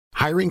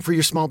Hiring for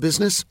your small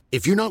business?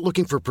 If you're not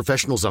looking for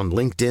professionals on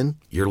LinkedIn,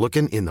 you're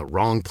looking in the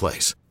wrong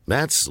place.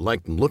 That's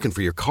like looking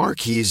for your car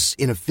keys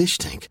in a fish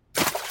tank.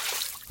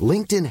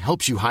 LinkedIn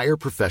helps you hire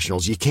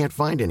professionals you can't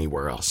find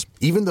anywhere else,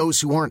 even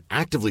those who aren't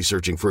actively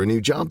searching for a new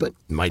job but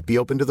might be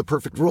open to the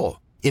perfect role.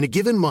 In a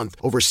given month,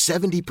 over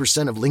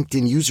 70% of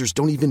LinkedIn users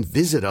don't even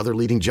visit other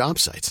leading job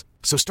sites.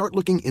 So start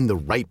looking in the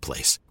right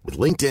place. With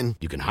LinkedIn,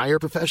 you can hire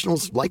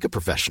professionals like a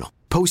professional.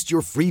 Post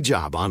your free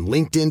job on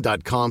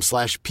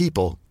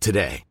linkedin.com/people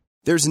today.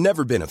 There's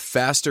never been a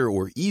faster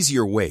or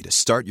easier way to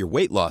start your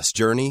weight loss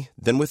journey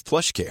than with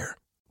PlushCare.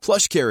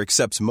 PlushCare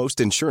accepts most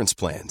insurance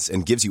plans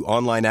and gives you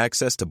online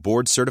access to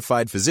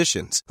board-certified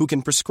physicians who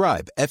can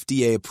prescribe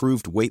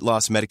FDA-approved weight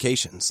loss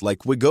medications like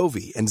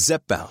Wegovy and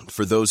Zepbound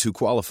for those who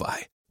qualify.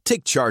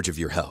 Take charge of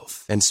your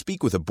health and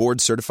speak with a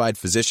board-certified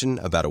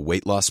physician about a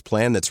weight loss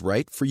plan that's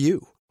right for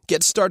you.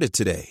 Get started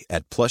today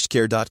at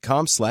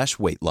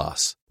plushcare.com/weight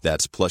loss.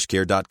 That's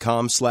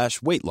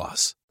plushcare.com/weight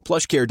loss.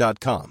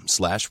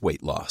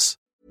 plushcare.com/weight loss.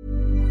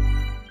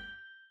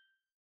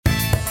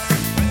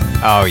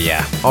 Oh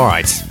yeah,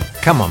 alright,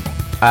 come on.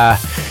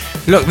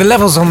 Look, the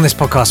levels on this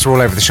podcast are all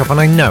over the shop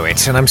and I know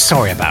it, and I'm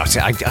sorry about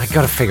it. I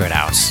gotta figure it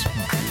out.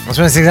 I was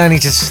going to say I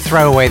need to just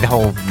throw away the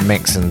whole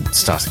mix and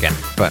start again.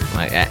 But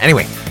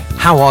anyway,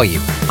 how are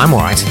you? I'm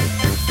alright.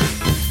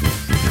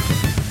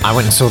 I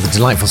went and saw The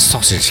Delightful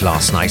Sausage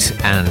last night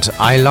and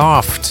I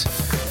laughed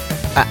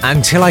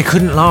until I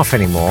couldn't laugh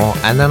anymore,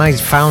 and then I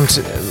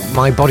found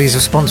my body's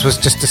response was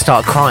just to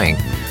start crying.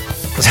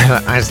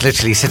 So I was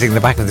literally sitting in the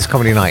back of this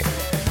comedy night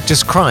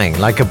just crying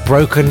like a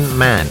broken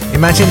man.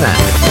 Imagine that.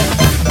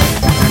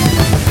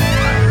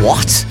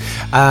 What?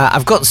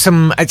 I've got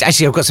some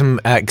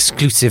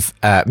exclusive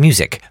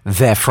music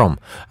therefrom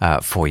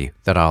for you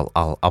that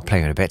I'll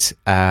play in a bit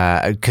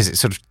because it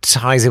sort of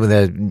ties in with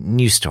a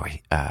news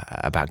story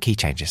about key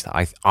changes that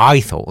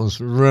I thought was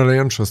really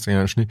interesting.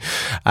 Actually,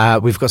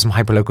 we've got some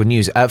hyperlocal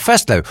news.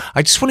 First, though,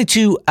 I just wanted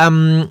to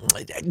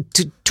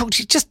talk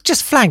to you,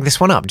 just flag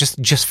this one up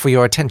just for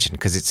your attention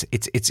because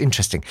it's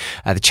interesting.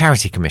 The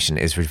Charity Commission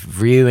is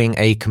reviewing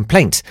a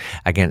complaint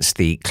against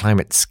the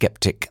climate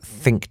skeptic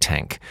think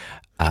tank.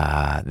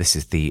 This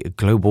is the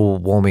Global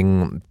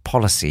Warming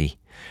Policy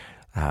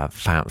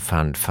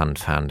Foundation.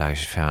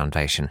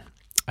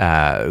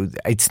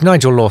 It's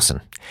Nigel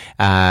Lawson.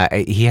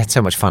 He had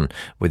so much fun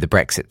with the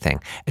Brexit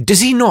thing.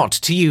 Does he not,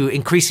 to you,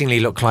 increasingly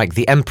look like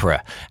the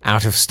Emperor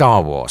out of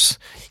Star Wars?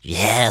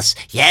 Yes.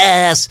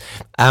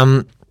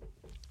 Not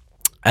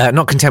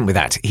content with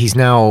that, he's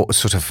now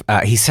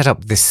he set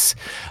up this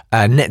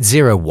net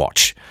zero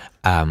watch.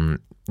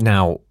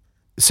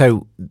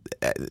 So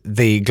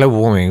the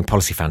Global Warming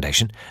Policy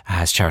Foundation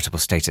has charitable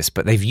status,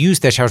 but they've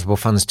used their charitable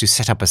funds to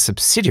set up a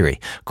subsidiary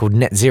called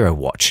Net Zero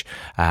Watch,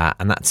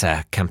 and that's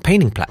a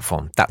campaigning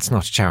platform. That's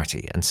not a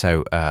charity, and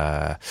so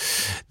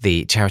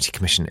the Charity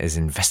Commission is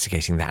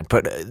investigating that.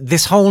 But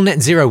this whole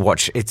Net Zero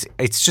Watch,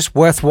 it's just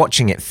worth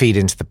watching it feed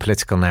into the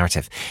political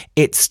narrative.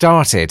 It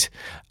started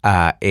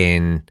as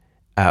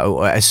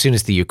soon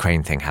as the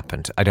Ukraine thing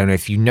happened. I don't know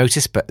if you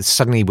noticed, but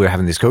suddenly we're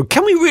having this go,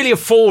 can we really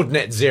afford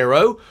net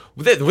zero?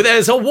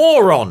 There's a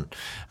war on.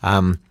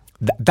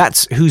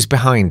 That's who's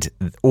behind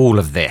all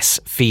of this,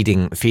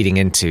 feeding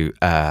into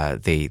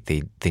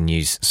the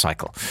news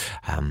cycle.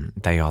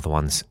 They are the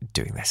ones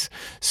doing this.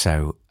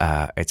 So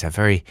it's a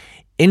very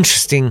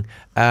interesting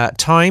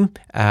time.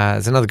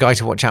 There's another guy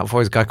to watch out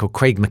for. Is a guy called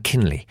Craig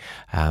McKinley.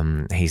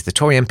 He's the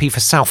Tory MP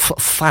for South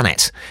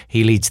Thanet.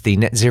 He leads the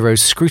Net Zero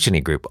Scrutiny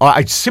Group.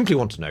 I simply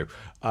want to know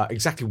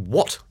exactly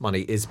what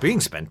money is being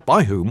spent,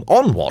 by whom,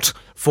 on what,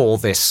 for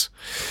this.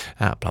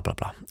 Blah, blah,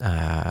 blah.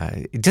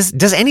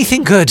 Does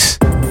anything good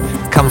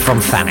come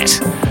from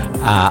Thanet?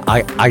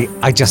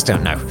 I just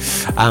don't know.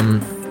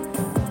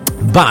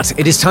 But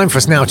it is time for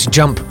us now to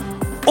jump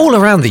all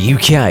around the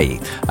UK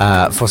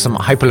for some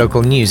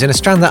hyperlocal news in a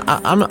strand that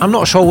I'm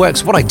not sure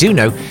works. What I do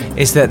know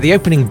is that the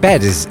opening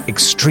bed is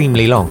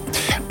extremely long,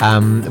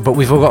 but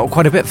we've got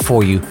quite a bit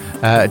for you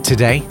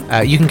today.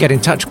 You can get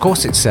in touch, of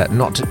course. It's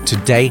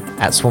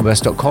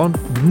nottoday@swanburst.com.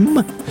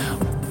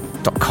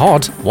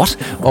 .cod, what?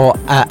 Or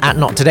at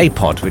Not Today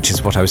Pod, which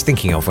is what I was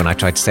thinking of when I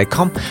tried to say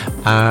com,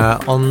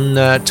 on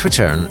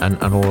Twitter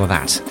and all of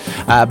that.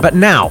 But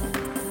now,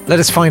 let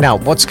us find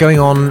out what's going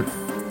on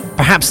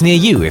perhaps near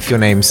you, if your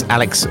name's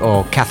Alex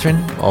or Catherine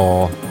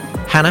or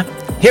Hannah.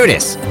 Here it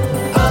is.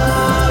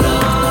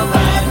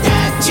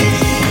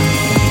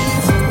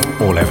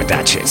 All over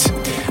Datchet.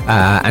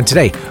 And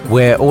today,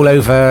 we're all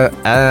over...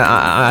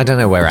 I don't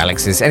know where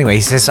Alex is. Anyway,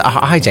 he says,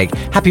 hi Jake,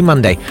 happy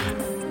Monday.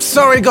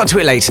 Sorry, got to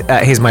it late.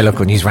 Here's my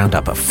local news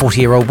roundup. A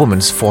 40-year-old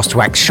woman's forced to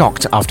act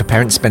shocked after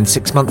parents spend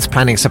 6 months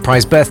planning a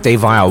surprise birthday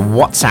via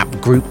WhatsApp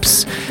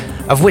groups,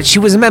 of which she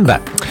was a member.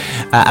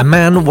 A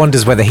man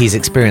wonders whether he's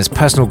experienced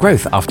personal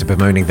growth after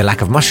bemoaning the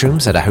lack of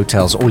mushrooms at a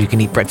hotel's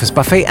all-you-can-eat breakfast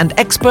buffet, and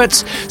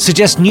experts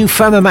suggest new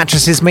firmer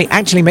mattresses may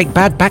actually make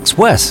bad backs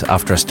worse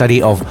after a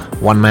study of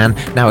one man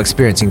now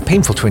experiencing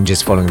painful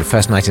twinges following the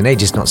first night in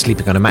ages not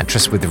sleeping on a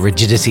mattress with the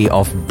rigidity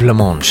of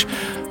blancmange.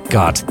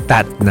 God,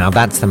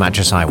 that's the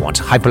mattress I want.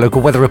 Hyperlocal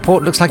weather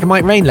report looks like it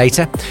might rain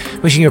later.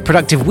 Wishing you a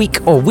productive week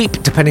or weep,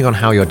 depending on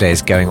how your day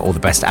is going. All the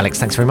best, Alex.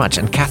 Thanks very much.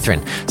 And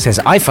Catherine says,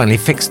 I finally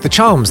fixed the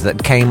charms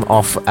that came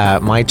off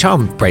my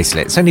charm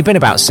bracelet. It's only been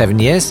about 7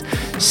 years.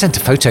 Sent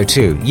a photo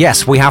too.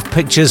 Yes, we have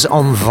pictures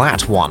on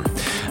that one.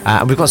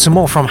 And we've got some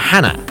more from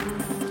Hannah.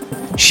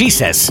 She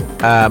says,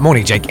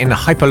 morning, Jake. In the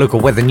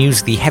hyperlocal weather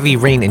news, the heavy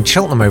rain in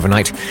Cheltenham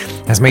overnight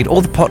has made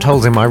all the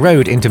potholes in my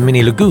road into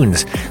mini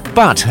lagoons,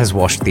 but has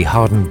washed the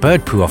hardened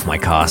bird poo off my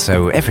car,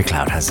 so every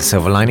cloud has a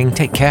silver lining.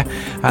 Take care.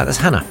 That's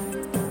Hannah.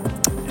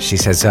 She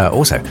says,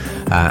 also,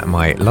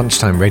 my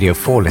lunchtime Radio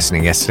 4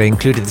 listening yesterday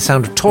included the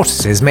sound of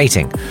tortoises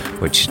mating,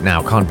 which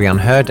now can't be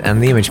unheard,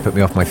 and the image put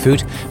me off my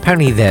food.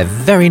 Apparently they're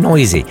very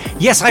noisy.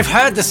 Yes, I've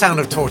heard the sound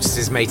of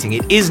tortoises mating.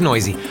 It is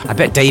noisy. I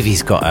bet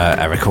Davey's got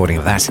a recording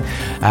of that.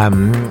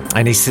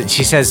 And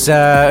she says,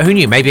 who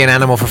knew? Maybe an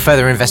animal for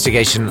further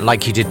investigation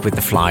like you did with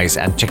the flies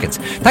and chickens.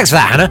 Thanks for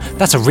that, Hannah.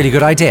 That's a really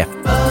good idea.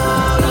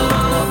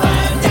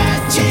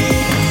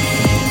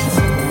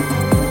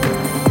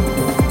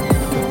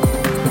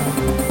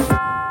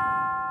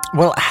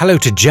 Well, hello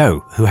to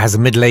Joe, who has a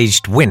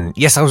middle-aged win.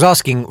 Yes, I was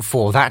asking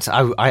for that.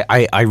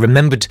 I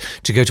remembered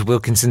to go to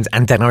Wilkinson's,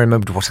 and then I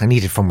remembered what I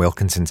needed from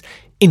Wilkinson's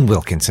in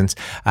Wilkinson's.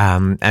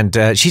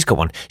 And she's got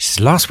one. She says,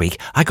 last week,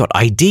 I got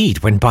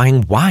ID'd when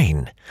buying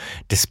wine,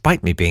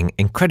 despite me being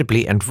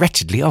incredibly and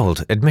wretchedly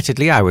old.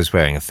 Admittedly, I was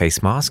wearing a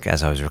face mask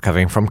as I was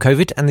recovering from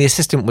COVID, and the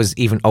assistant was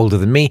even older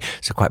than me,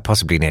 so quite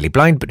possibly nearly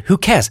blind, but who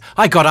cares?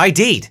 I got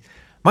ID'd.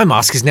 My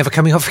mask is never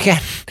coming off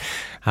again.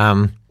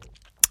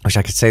 Wish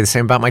I could say the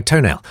same about my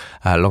toenail.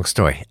 Long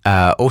story.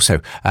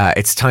 Also,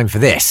 it's time for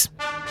this.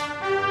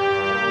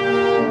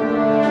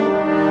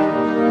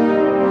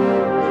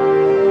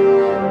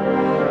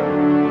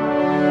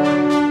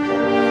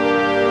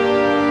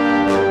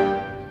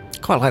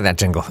 Quite like that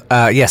jingle.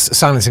 Yes,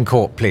 silence in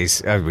court,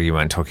 please. Well, you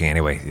weren't talking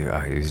anyway. He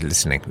was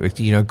listening.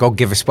 You know, God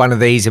gave us one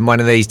of these and one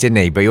of these, didn't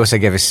he? But he also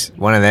gave us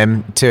one of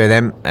them, two of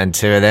them, and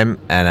two of them,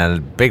 and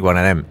a big one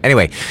of them.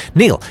 Anyway,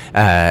 Neil.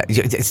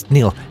 It's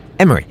Neil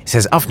Emery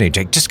says, afternoon,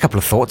 Jake, just a couple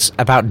of thoughts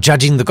about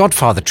judging the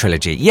Godfather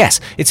trilogy. Yes,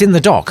 it's in the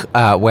doc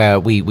where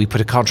we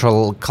put a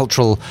cultural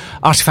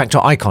artifact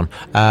or icon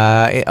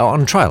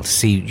on trial to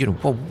see, you know,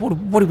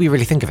 what do we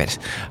really think of it?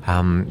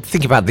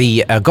 Think about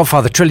the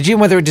Godfather trilogy and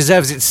whether it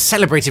deserves its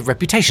celebrated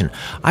reputation.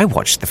 I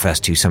watched the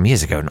first two some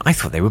years ago and I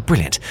thought they were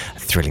brilliant. A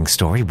thrilling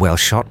story, well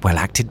shot, well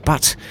acted,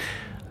 but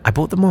I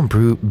bought them on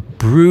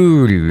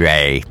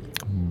Blu-ray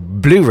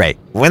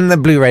when the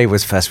Blu-ray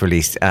was first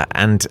released,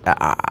 and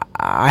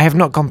I have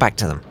not gone back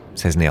to them,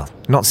 says Neil.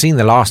 Not seen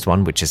the last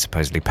one, which is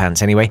supposedly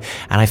pants anyway,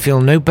 and I feel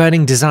no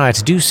burning desire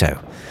to do so.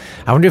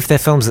 I wonder if they're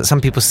films that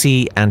some people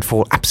see and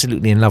fall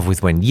absolutely in love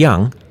with when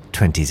young,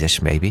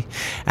 20s-ish maybe,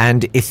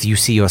 and if you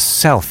see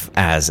yourself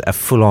as a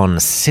full-on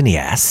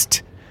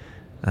cineast,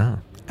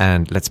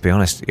 and let's be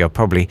honest, you're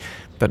probably,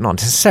 but not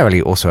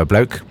necessarily, also a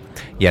bloke.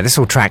 Yeah, this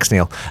all tracks,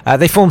 Neil.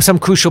 They form some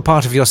crucial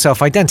part of your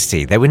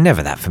self-identity. They were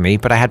never that for me,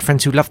 but I had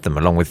friends who loved them,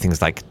 along with things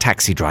like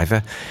Taxi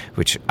Driver,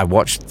 which I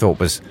watched, thought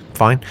was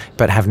fine,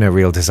 but have no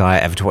real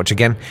desire ever to watch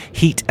again,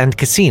 Heat and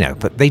Casino,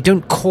 but they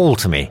don't call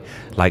to me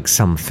like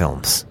some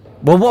films.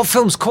 Well, what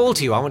films call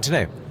to you? I want to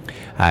know.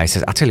 He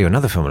says, I'll tell you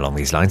another film along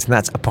these lines, and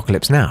that's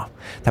Apocalypse Now.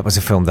 That was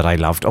a film that I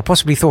loved, or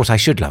possibly thought I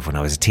should love when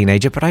I was a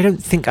teenager, but I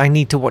don't think I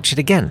need to watch it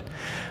again.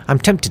 I'm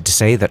tempted to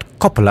say that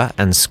Coppola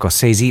and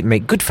Scorsese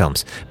make good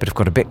films, but have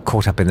got a bit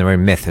caught up in their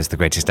own myth as the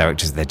greatest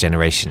directors of their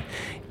generation.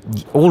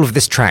 All of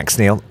this tracks,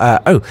 Neil.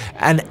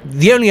 And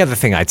the only other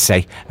thing I'd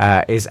say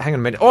is, hang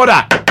on a minute.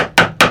 Order!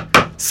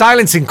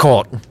 Silence in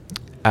court.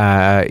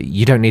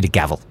 You don't need a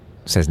gavel,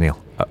 says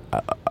Neil.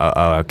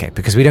 Okay,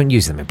 because we don't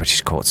use them in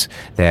British courts.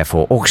 They're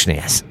for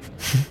auctioneers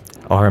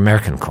or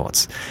American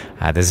courts.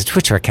 There's a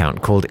Twitter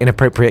account called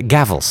Inappropriate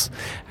Gavels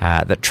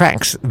that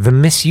tracks the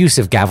misuse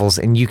of gavels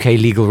in UK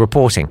legal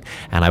reporting,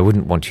 and I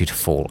wouldn't want you to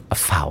fall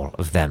afoul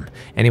of them.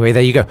 Anyway,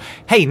 there you go.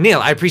 Hey, Neil,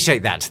 I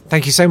appreciate that.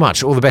 Thank you so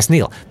much. All the best,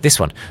 Neil. This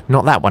one,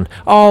 not that one.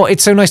 Oh,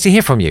 it's so nice to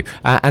hear from you,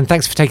 and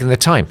thanks for taking the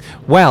time.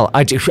 Well,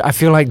 I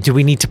feel like, do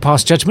we need to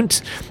pass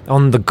judgment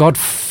on the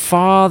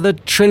Godfather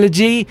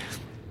trilogy?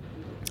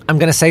 I'm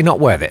going to say not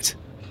worth it.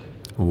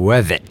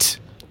 Worth it.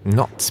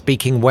 Not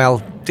speaking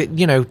well.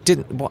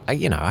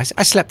 I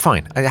slept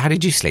fine. How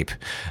did you sleep?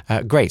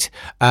 Great.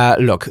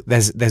 Look,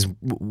 there's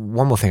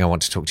one more thing I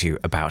want to talk to you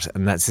about,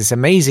 and that's this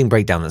amazing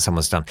breakdown that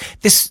someone's done.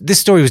 This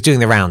story was doing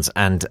the rounds,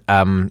 and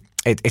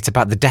it's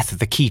about the death of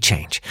the key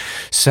change.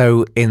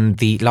 So in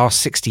the last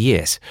 60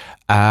 years,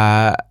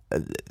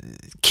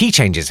 key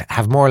changes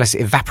have more or less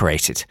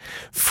evaporated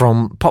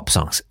from pop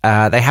songs.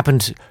 They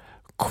happened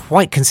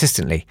quite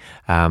consistently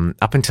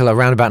up until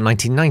around about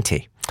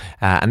 1990.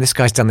 And this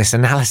guy's done this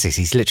analysis.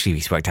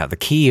 He's worked out the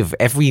key of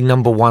every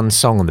number one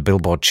song on the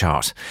Billboard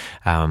chart,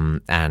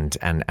 and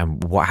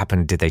what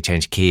happened, did they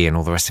change key and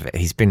all the rest of it.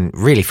 He's been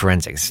really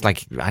forensic. It's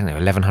like, I don't know,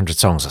 1,100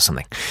 songs or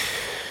something.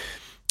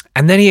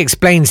 And then he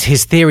explains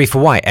his theory for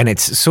why, and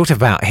it's sort of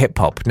about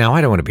hip-hop. Now,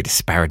 I don't want to be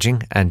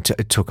disparaging and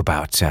talk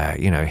about,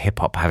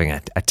 hip-hop having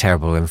a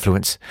terrible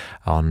influence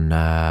on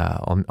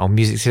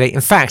music today. In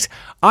fact,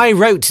 I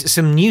wrote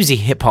some newsy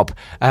hip-hop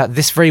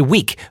this very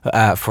week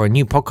for a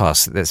new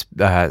podcast that's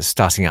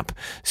starting up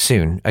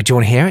soon. Do you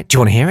want to hear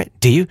it?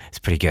 Do you? It's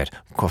pretty good.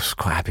 Of course,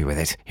 quite happy with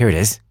it. Here it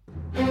is.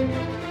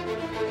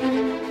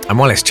 And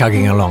while it's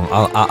chugging along,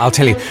 I'll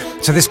tell you.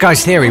 So this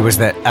guy's theory was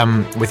that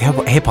with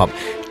hip-hop,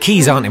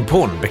 keys aren't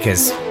important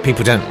because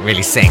people don't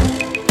really sing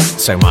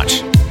so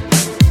much.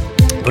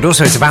 But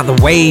also it's about the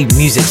way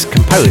music's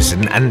composed.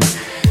 And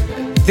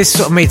this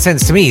sort of made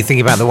sense to me,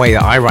 thinking about the way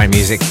that I write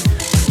music.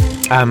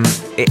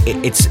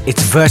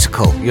 It's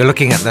vertical. You're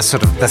looking at the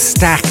sort of the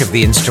stack of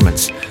the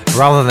instruments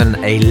rather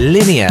than a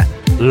linear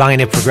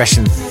line of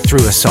progression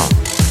through a song.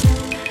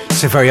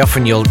 So very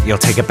often you'll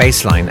take a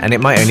bass line and it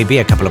might only be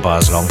a couple of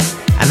bars long,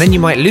 and then you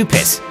might loop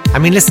it. I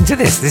mean, listen to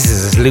this. This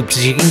is as looped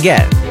as you can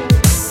get.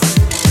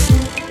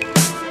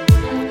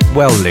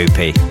 Well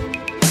loopy.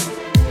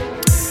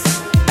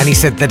 And he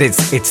said that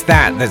it's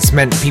that's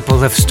meant people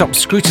have stopped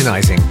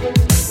scrutinizing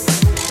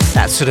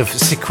that sort of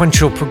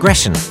sequential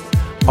progression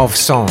of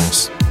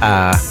songs,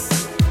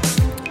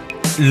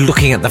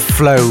 looking at the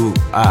flow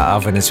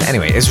of an instrument.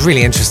 Anyway, it's a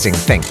really interesting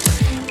thing.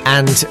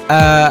 And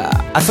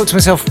I thought to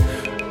myself,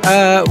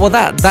 well,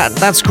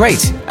 that's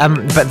great.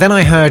 But then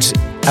I heard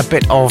a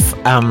bit of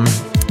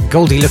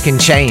Goldie Looking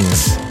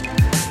Chains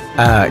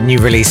new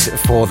release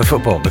for the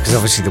football, because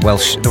obviously the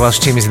Welsh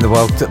team is in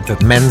the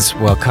men's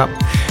World Cup,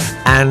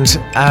 and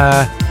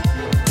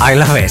I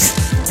love it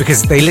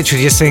because they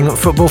literally just sing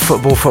football,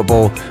 football,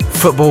 football,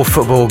 football,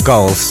 football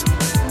goals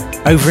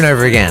over and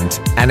over again,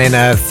 and in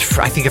I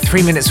think a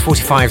 3 minutes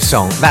 45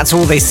 song, that's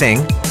all they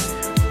sing,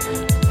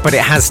 but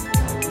it has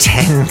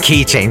 10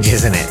 key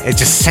changes in it. It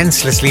just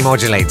senselessly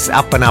modulates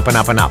up and up and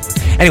up and up.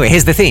 Anyway,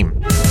 here's the theme.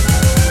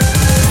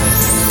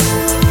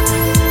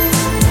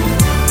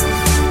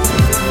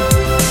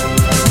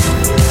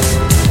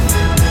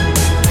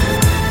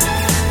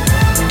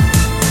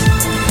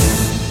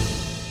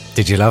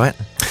 Did you love it?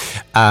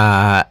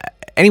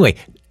 Anyway,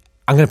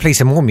 I'm going to play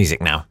some more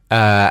music now.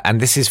 And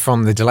this is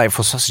from the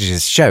Delightful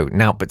Sausages show,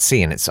 Now But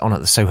See, and it's on at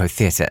the Soho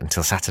Theatre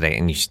until Saturday,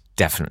 and you should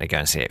definitely go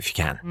and see it if you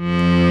can.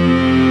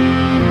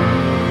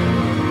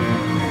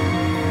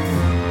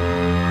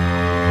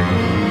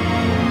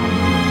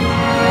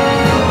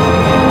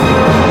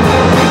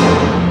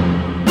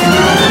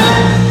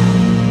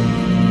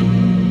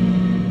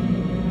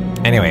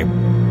 Anyway,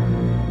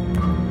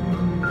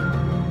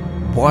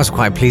 what I was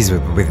quite pleased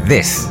with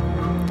this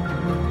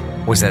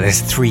was that there's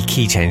 3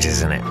 key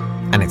changes in it,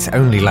 and it's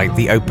only like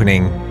the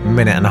opening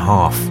minute and a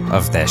half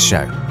of their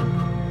show.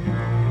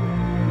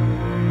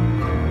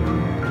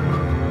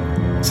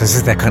 So this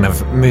is their kind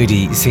of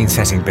moody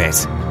scene-setting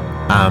bit.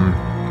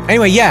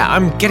 Anyway, yeah,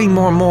 I'm getting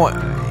more and more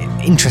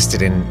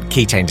interested in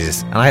key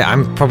changes, and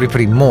I'm probably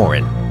putting more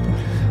in.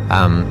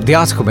 The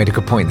article made a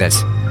good point that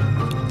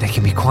they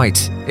can be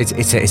quite...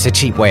 It's a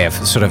cheap way of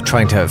sort of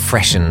trying to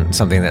freshen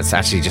something that's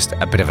actually just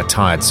a bit of a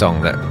tired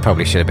song that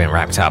probably should have been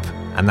wrapped up,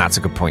 and that's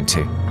a good point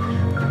too.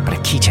 But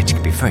a key change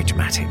can be very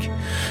dramatic.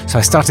 So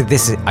I started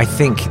this, I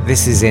think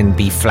this is in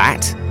B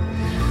flat,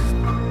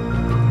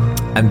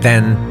 and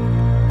then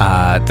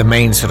the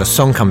main sort of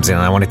song comes in,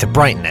 and I wanted to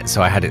brighten it,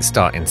 so I had it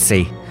start in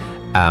C,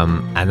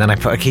 and then I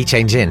put a key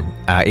change in,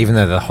 even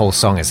though the whole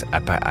song is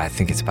about, I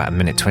think it's about a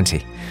minute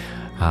 20,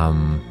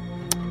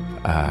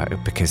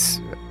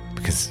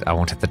 because I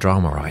wanted the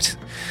drama right.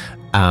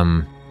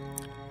 And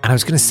I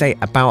was going to say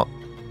about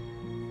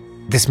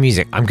this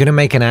music, I'm going to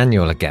make an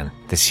annual again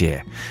this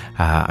year.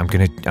 I'm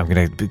going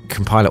to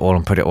compile it all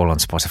and put it all on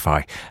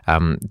Spotify.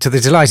 To the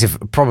delight of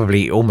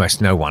probably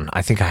almost no one.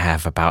 I think I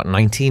have about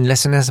 19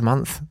 listeners a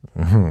month.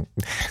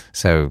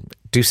 So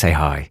do say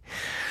hi.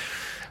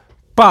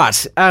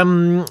 But,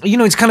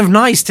 it's kind of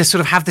nice to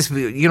sort of have this,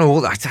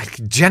 I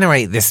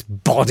generate this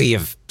body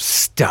of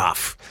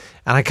stuff.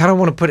 And I kind of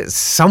want to put it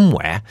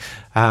somewhere,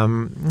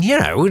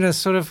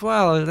 sort of,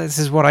 well, this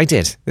is what I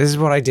did. This is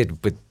what I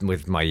did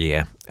with my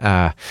year.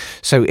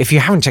 So if you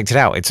haven't checked it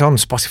out, it's on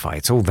Spotify.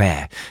 It's all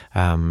there.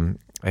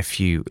 If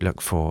you look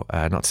for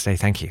Not Today,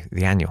 Thank You,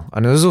 the annual.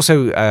 And there's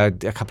also a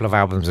couple of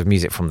albums of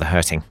music from The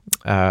Hurting,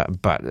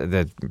 but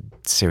the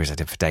series I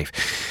did for Dave.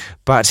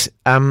 But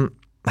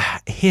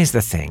here's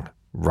the thing,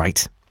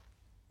 right?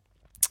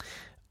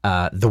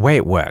 The way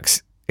it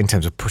works in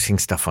terms of putting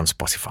stuff on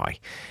Spotify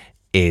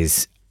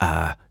is...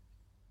 I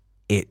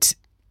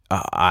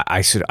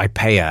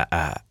pay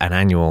an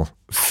annual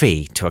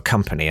fee to a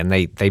company, and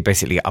they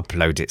basically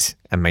upload it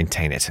and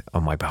maintain it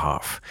on my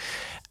behalf.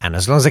 And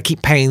as long as I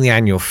keep paying the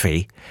annual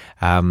fee,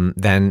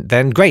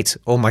 then great,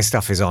 all my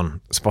stuff is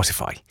on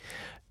Spotify.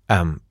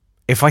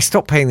 If I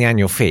stop paying the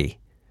annual fee,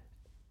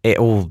 it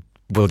all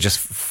will just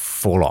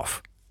fall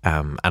off.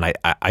 And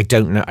I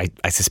don't know.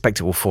 I suspect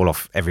it will fall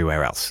off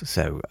everywhere else.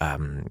 So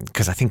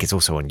because I think it's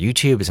also on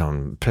YouTube, it's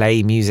on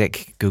Play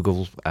Music,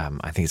 Google.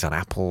 I think it's on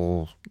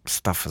Apple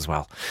stuff as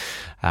well.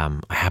 I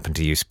happen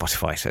to use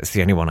Spotify, so it's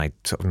the only one I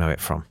sort of know it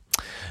from.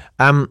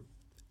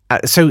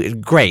 So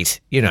great,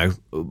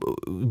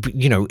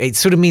 it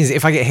sort of means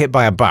if I get hit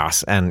by a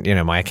bus and,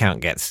 my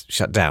account gets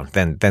shut down,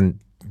 then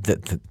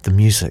the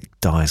music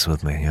dies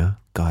with me, yeah,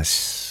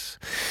 guys.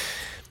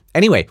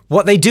 Anyway,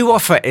 what they do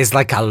offer is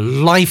like a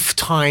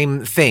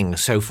lifetime thing.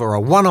 So for a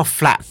one-off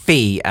flat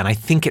fee, and I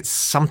think it's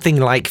something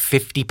like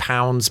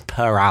 £50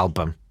 per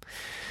album,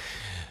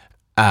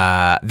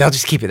 they'll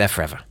just keep it there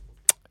forever.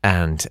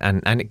 And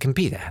it can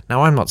be there.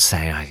 Now, I'm not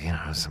saying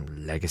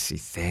some legacy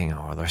thing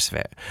or the rest of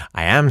it.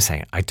 I am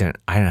saying I don't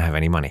have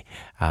any money.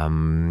 I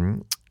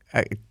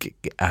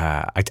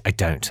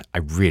don't. I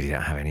really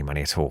don't have any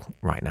money at all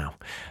right now.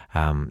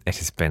 It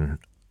has been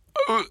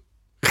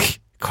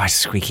quite a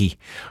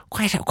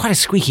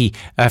squeaky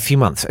few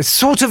months. It's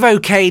sort of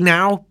okay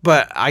now,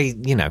 but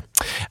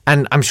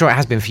and I'm sure it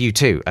has been for you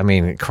too. I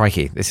mean,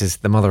 crikey, this is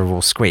the mother of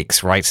all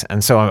squeaks, right?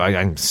 And so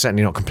I'm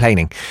certainly not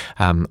complaining.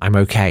 I'm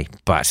okay,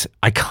 but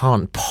I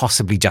can't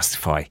possibly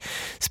justify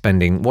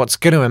spending what's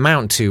going to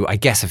amount to, I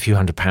guess, a few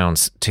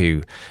 £100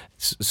 to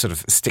sort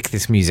of stick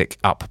this music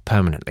up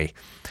permanently.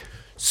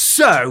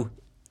 So,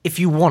 if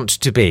you want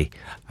to be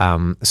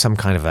some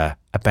kind of a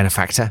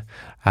benefactor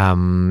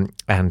and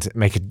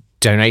make a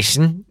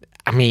donation,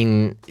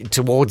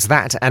 towards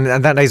that, and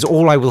that is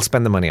all I will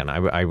spend the money on.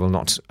 I will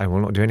not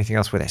do anything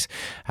else with it.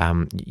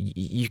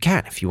 You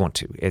can if you want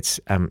to. It's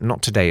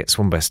not today at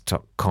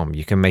swanburst.com.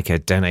 You can make a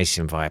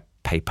donation via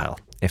PayPal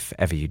if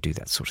ever you do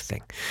that sort of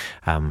thing.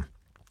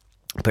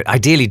 But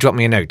ideally, drop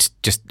me a note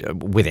just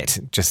with it,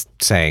 just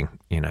saying,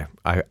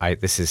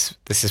 this is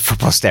for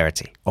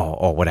posterity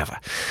or whatever,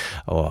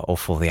 or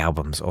for the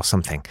albums or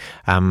something.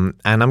 And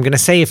I'm going to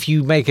say, if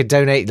you make a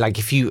donate, like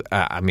if you,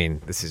 I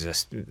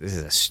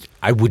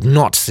would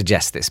not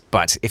suggest this,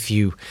 but if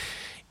you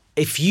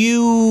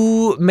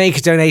make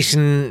a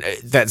donation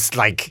that's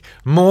like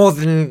more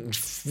than,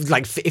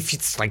 like, if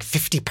it's like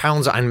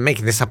 £50, I'm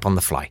making this up on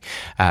the fly,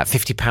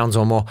 £50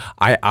 or more,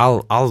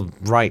 I'll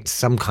write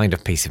some kind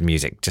of piece of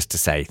music just to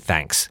say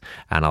thanks,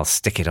 and I'll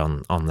stick it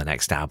on the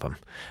next album,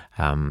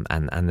 and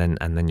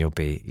then you'll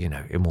be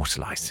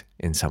immortalized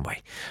in some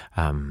way.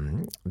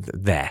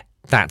 There.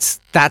 That's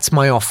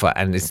my offer,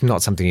 and it's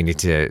not something you need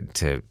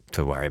to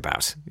worry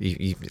about.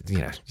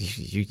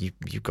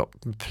 You've got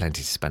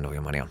plenty to spend all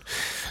your money on.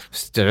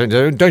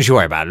 Don't you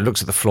worry about it.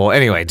 Looks at the floor.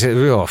 Anyway,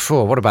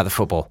 what about the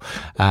football?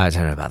 I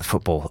don't know about the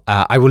football.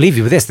 I will leave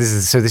you with this.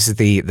 This is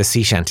the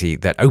sea shanty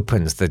that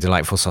opens the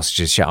Delightful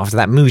Sausages show. After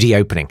that moody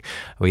opening,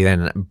 we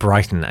then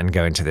brighten and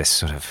go into this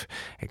sort of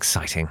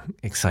exciting.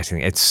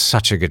 It's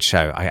such a good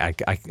show. I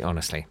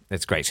honestly,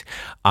 it's great.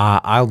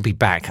 I'll be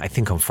back, I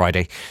think, on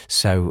Friday.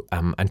 So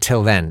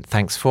until then,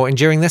 thanks for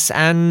enduring this,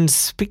 and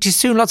speak to you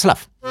soon. Lots of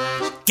love.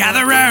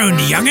 Gather round,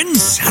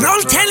 young'uns, and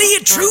I'll tell you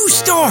a true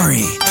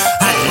story.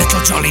 A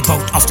little jolly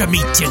boat off to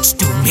meet its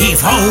doom.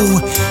 Heave ho,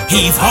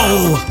 heave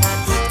ho.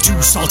 Two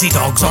salty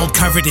dogs all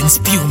covered in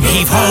spume.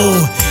 Heave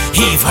ho,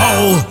 heave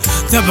ho.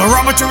 The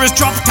barometer has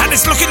dropped and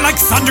it's looking like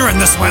thunder, and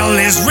the swell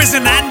is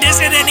risen, and is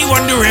it any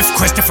wonder if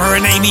Christopher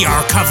and Amy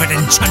are covered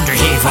in chunder?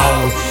 Heave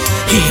ho,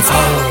 heave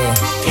ho,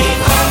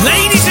 heave ho.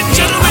 Ladies and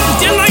gentlemen,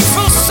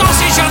 Delightful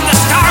Sausage on the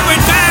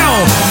starboard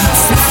bow.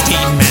 15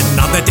 men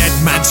on the dead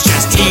man's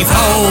chest. Heave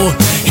ho,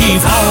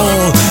 heave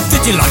ho.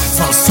 The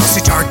Delightful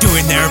Sausage are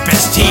doing their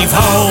best. Heave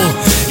ho,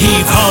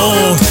 heave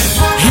ho.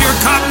 Here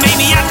come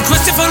Amy and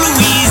Christopher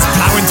Louise,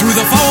 plowing through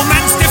the foam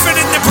and sniffing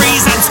in the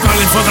breeze, and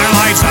struggling for their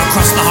lives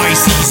across the high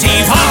seas.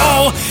 Heave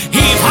ho,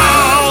 heave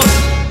ho.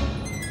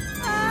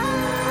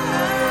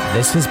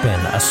 This has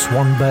been a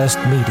Swanburst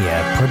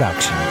Media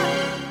production.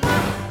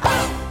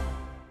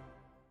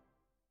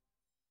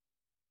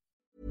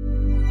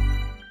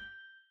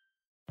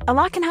 A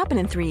lot can happen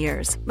in 3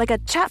 years, like a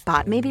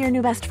chatbot may be your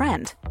new best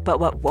friend. But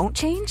what won't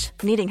change?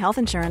 Needing health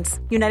insurance.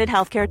 United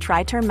Healthcare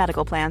Tri-Term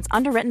Medical Plans,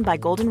 underwritten by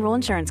Golden Rule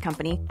Insurance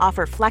Company,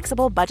 offer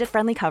flexible,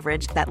 budget-friendly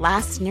coverage that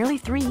lasts nearly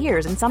 3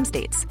 years in some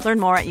states. Learn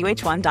more at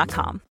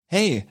uh1.com.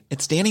 Hey,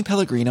 it's Danny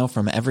Pellegrino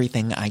from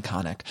Everything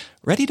Iconic.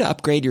 Ready to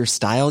upgrade your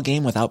style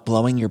game without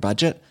blowing your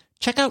budget?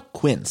 Check out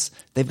Quince.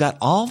 They've got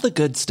all the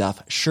good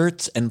stuff,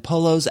 shirts and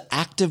polos,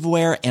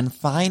 activewear, and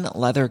fine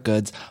leather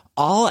goods,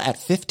 all at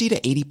 50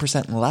 to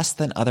 80% less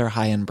than other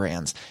high-end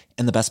brands.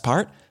 And the best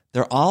part?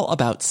 They're all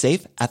about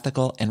safe,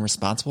 ethical, and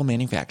responsible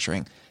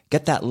manufacturing.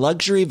 Get that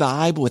luxury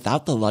vibe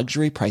without the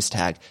luxury price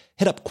tag.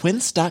 Hit up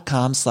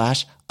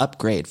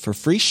quince.com/upgrade for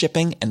free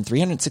shipping and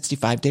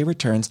 365-day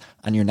returns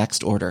on your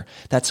next order.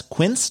 That's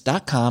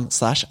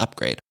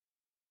quince.com/upgrade.